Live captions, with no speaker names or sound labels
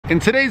In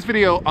today's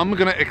video, I'm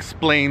gonna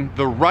explain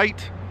the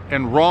right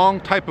and wrong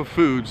type of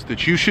foods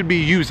that you should be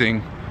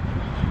using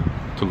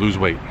to lose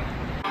weight.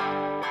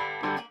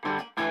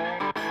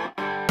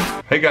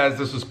 Hey guys,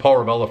 this is Paul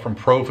Ravella from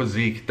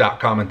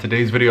ProPhysique.com. In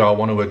today's video, I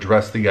want to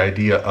address the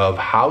idea of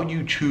how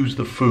you choose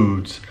the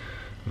foods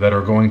that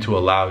are going to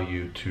allow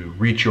you to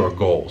reach your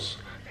goals.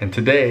 And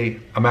today,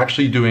 I'm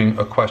actually doing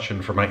a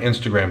question for my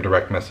Instagram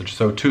direct message.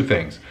 So two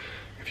things.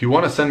 If you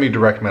want to send me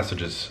direct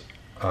messages,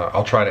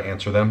 I'll try to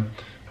answer them.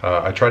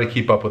 I try to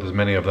keep up with as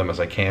many of them as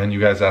I can. You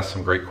guys ask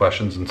some great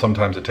questions and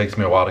sometimes it takes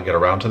me a while to get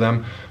around to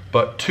them.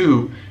 But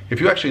two,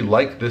 if you actually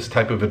like this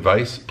type of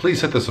advice,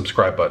 please hit the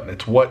subscribe button.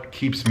 It's what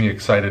keeps me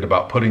excited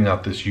about putting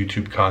out this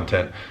YouTube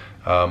content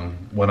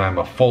when I'm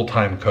a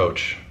full-time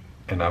coach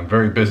and I'm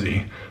very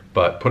busy.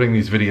 But putting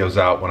these videos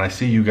out, when I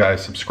see you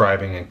guys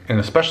subscribing and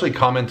especially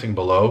commenting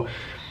below,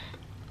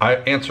 I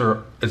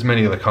answer as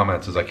many of the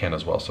comments as I can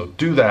as well. So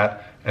do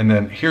that, and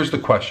then here's the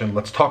question.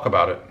 Let's talk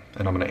about it,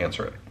 and I'm gonna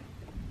answer it.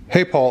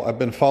 Hey Paul, I've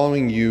been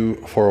following you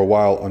for a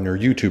while on your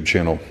YouTube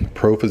channel,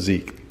 Pro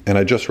Physique, and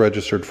I just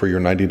registered for your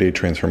 90-day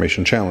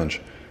transformation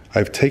challenge.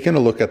 I've taken a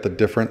look at the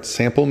different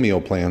sample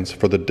meal plans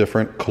for the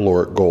different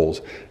caloric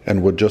goals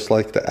and would just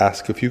like to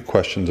ask a few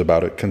questions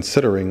about it,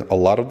 considering a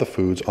lot of the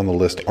foods on the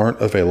list aren't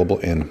available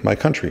in my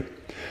country.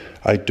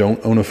 I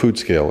don't own a food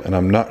scale and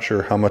I'm not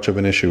sure how much of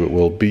an issue it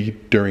will be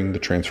during the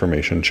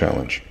transformation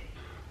challenge.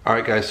 All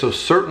right guys, so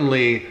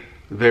certainly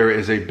there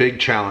is a big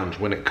challenge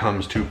when it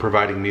comes to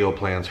providing meal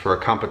plans for a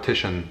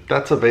competition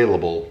that's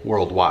available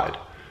worldwide.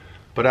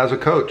 But as a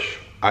coach,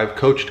 I've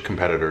coached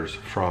competitors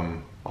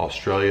from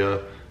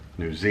Australia,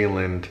 New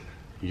Zealand,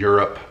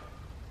 Europe,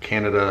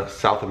 Canada,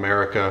 South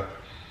America,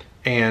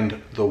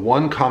 and the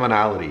one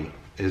commonality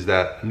is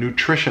that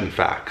nutrition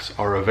facts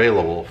are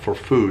available for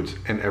foods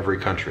in every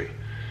country.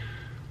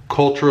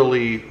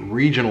 Culturally,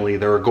 regionally,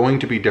 there are going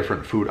to be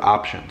different food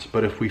options,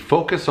 but if we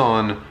focus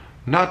on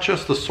not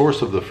just the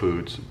source of the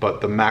foods,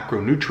 but the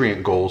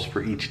macronutrient goals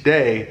for each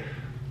day,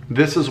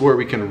 this is where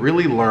we can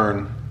really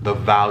learn the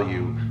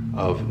value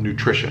of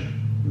nutrition.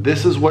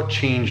 This is what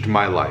changed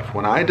my life.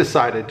 When I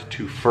decided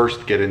to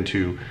first get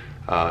into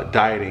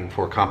dieting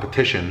for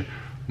competition,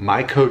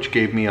 my coach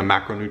gave me a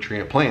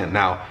macronutrient plan.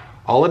 Now,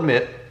 I'll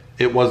admit,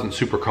 it wasn't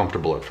super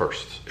comfortable at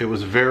first. It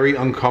was very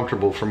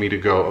uncomfortable for me to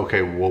go,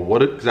 okay, well,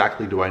 what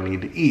exactly do I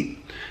need to eat?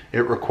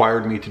 It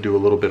required me to do a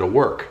little bit of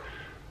work.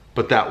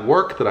 But that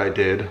work that I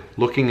did,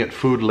 looking at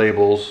food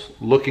labels,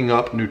 looking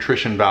up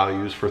nutrition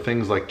values for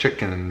things like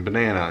chicken and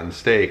banana and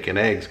steak and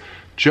eggs,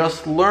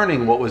 just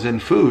learning what was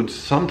in foods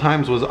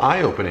sometimes was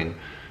eye-opening.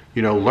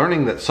 You know,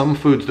 learning that some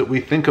foods that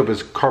we think of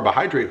as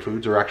carbohydrate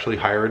foods are actually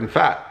higher in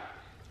fat.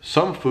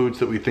 Some foods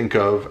that we think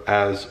of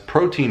as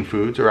protein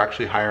foods are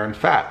actually higher in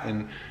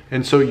fat.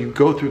 And so you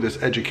go through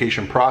this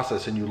education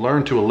process and you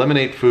learn to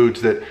eliminate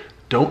foods that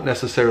don't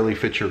necessarily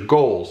fit your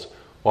goals,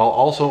 while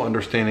also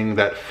understanding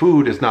that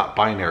food is not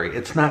binary.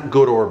 It's not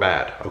good or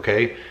bad,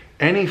 okay?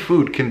 Any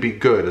food can be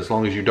good as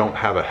long as you don't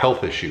have a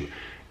health issue.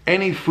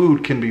 Any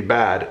food can be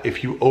bad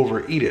if you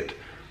overeat it.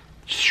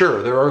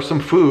 Sure, there are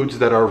some foods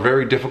that are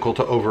very difficult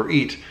to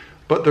overeat,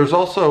 but there's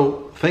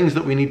also things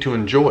that we need to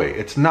enjoy.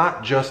 It's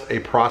not just a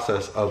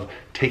process of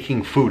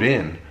taking food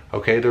in,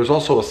 okay? There's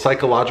also a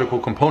psychological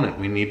component.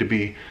 We need to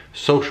be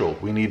social.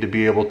 We need to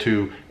be able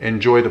to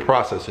enjoy the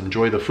process,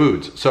 enjoy the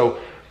foods. So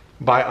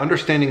by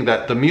understanding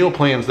that the meal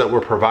plans that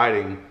we're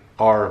providing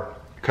are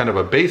kind of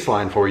a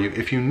baseline for you,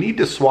 if you need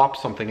to swap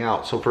something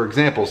out, so for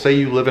example, say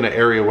you live in an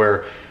area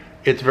where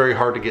it's very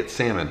hard to get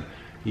salmon,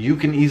 you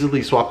can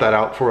easily swap that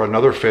out for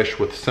another fish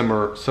with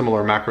similar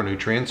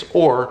macronutrients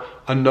or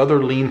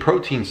another lean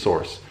protein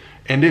source.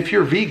 And if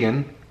you're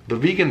vegan, the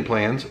vegan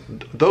plans,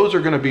 those are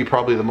going to be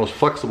probably the most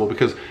flexible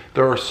because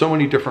there are so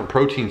many different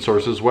protein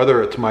sources,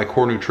 whether it's my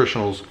Core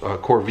Nutritionals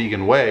Core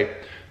Vegan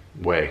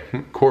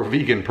Core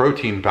Vegan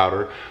protein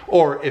powder,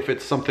 or if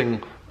it's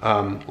something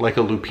like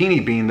a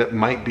lupini bean that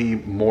might be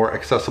more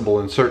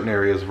accessible in certain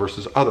areas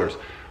versus others.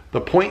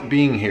 The point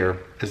being here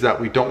is that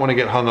we don't want to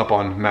get hung up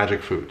on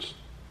magic foods.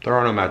 There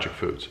are no magic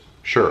foods.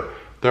 Sure,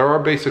 there are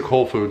basic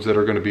whole foods that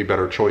are going to be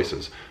better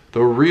choices.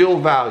 The real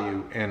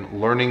value in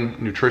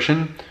learning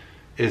nutrition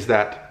is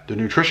that the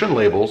nutrition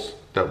labels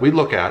that we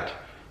look at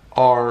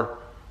are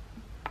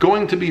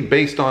going to be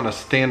based on a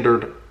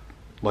standard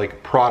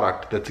like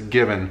product that's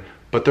given,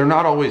 but they're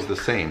not always the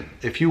same.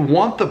 If you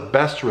want the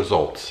best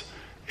results,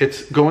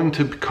 it's going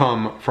to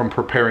come from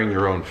preparing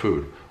your own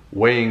food,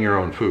 weighing your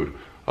own food.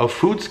 A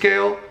food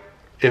scale,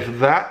 if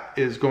that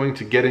is going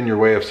to get in your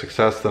way of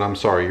success, then I'm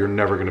sorry, you're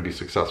never going to be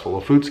successful.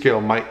 A food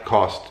scale might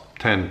cost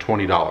 $10,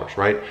 $20,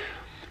 right?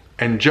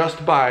 And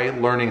just by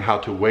learning how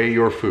to weigh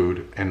your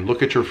food and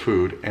look at your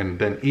food and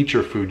then eat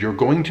your food, you're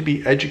going to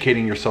be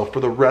educating yourself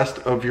for the rest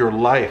of your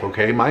life,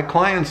 okay? My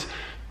clients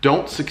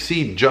don't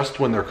succeed just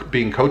when they're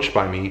being coached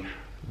by me.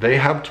 They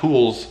have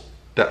tools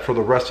that for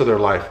the rest of their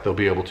life they'll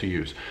be able to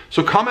use.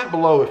 So comment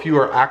below if you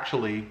are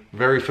actually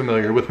very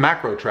familiar with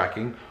macro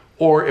tracking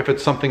or if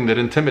it's something that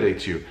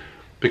intimidates you.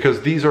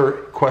 because these are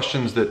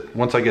questions that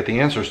once I get the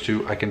answers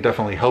to, I can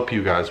definitely help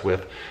you guys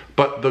with.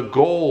 But the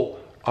goal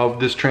of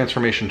this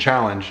transformation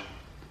challenge,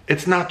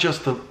 it's not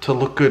just to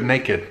look good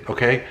naked,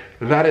 okay?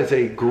 That is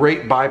a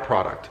great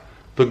byproduct.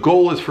 The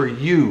goal is for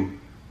you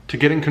to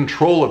get in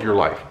control of your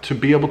life, to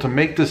be able to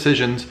make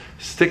decisions,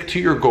 stick to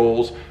your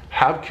goals,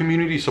 have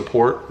community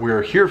support.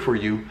 We're here for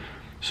you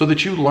so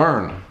that you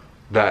learn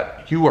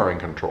that you are in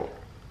control.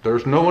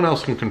 There's no one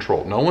else in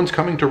control. No one's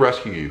coming to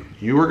rescue you.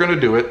 You are gonna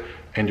do it,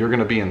 and you're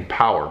gonna be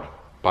empowered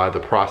by the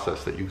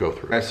process that you go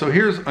through. Okay, so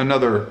here's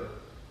another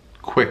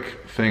quick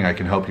thing I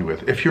can help you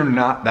with. If you're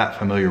not that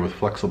familiar with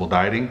flexible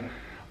dieting,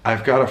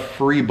 I've got a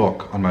free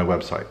book on my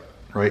website,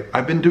 right?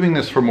 I've been doing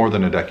this for more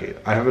than a decade.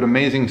 I have an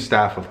amazing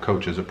staff of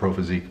coaches at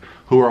ProPhysique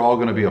who are all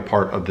gonna be a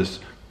part of this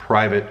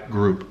private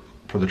group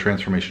for the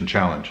Transformation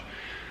Challenge.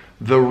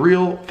 The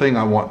real thing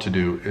I want to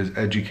do is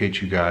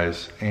educate you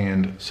guys,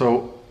 and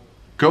so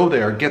go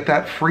there, get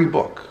that free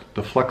book,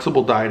 the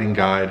Flexible Dieting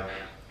Guide,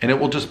 and it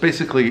will just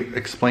basically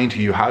explain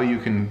to you how you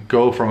can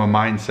go from a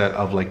mindset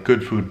of like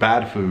good food,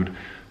 bad food,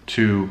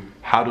 to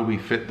how do we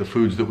fit the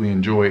foods that we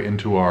enjoy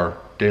into our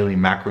daily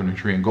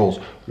macronutrient goals.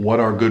 What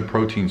are good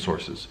protein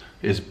sources?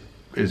 Is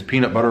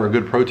peanut butter a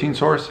good protein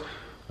source?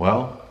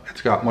 Well,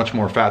 it's got much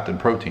more fat than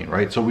protein,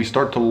 right? So we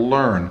start to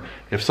learn,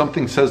 if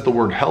something says the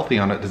word healthy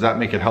on it, does that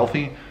make it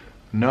healthy?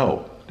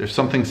 No. If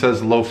something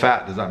says low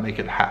fat, does that make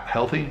it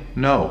healthy?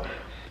 No.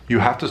 You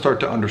have to start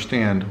to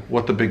understand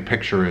what the big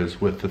picture is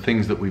with the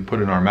things that we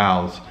put in our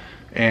mouths,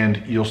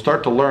 and you'll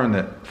start to learn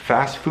that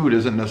fast food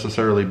isn't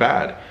necessarily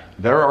bad.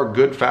 There are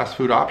good fast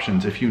food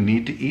options. If you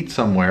need to eat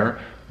somewhere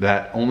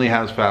that only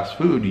has fast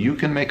food, you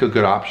can make a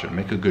good option,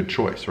 make a good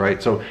choice,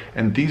 right? So,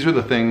 and these are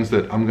the things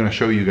that I'm gonna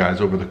show you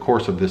guys over the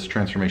course of this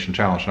transformation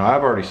challenge. Now,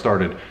 I've already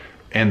started,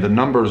 and the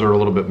numbers are a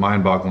little bit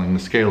mind-boggling. The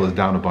scale is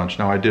down a bunch.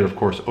 Now, I did, of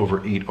course,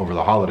 overeat over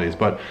the holidays,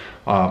 but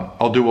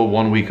I'll do a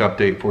 1-week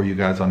update for you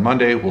guys on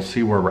Monday. We'll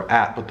see where we're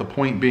at. But the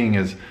point being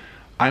is,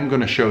 I'm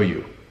gonna show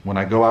you when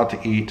I go out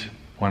to eat,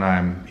 when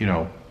I'm,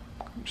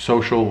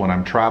 social, when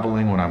I'm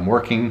traveling, when I'm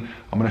working,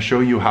 I'm gonna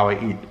show you how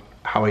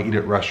I eat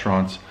at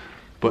restaurants.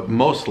 But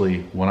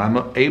mostly, when I'm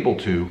able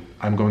to,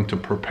 I'm going to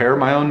prepare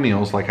my own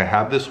meals like I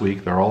have this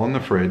week. They're all in the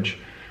fridge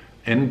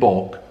in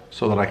bulk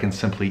so that I can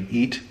simply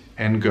eat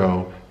and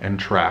go and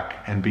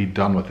track and be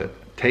done with it.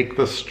 Take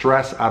the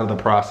stress out of the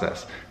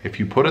process. If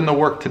you put in the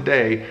work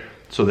today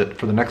so that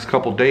for the next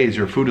couple days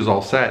your food is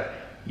all set,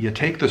 you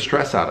take the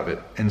stress out of it.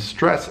 And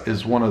stress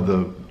is one of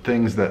the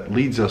things that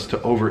leads us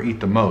to overeat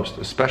the most,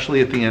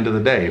 especially at the end of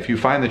the day. If you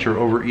find that you're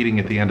overeating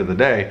at the end of the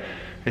day,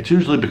 it's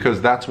usually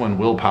because that's when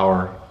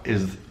willpower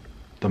is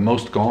the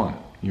most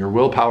gone. Your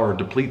willpower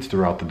depletes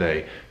throughout the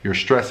day. Your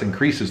stress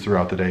increases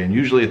throughout the day. And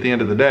usually at the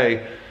end of the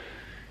day,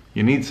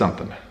 you need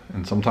something.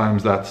 And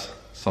sometimes that's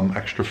some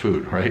extra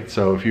food, right?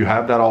 So if you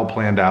have that all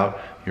planned out,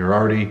 you're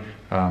already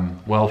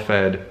well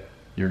fed,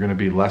 you're gonna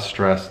be less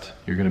stressed,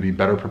 you're gonna be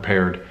better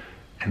prepared.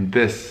 And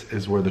this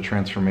is where the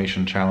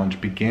transformation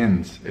challenge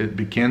begins. It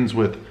begins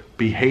with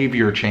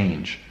behavior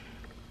change,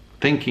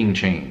 thinking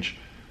change.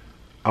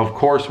 Of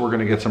course, we're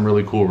gonna get some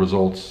really cool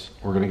results.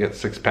 We're gonna get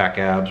 6-pack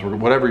abs,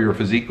 whatever your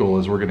physique goal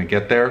is, we're gonna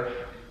get there.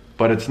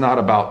 But it's not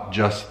about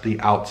just the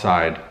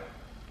outside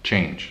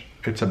change.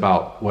 It's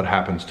about what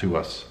happens to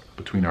us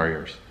between our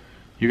ears.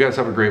 You guys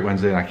have a great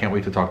Wednesday, and I can't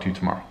wait to talk to you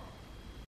tomorrow.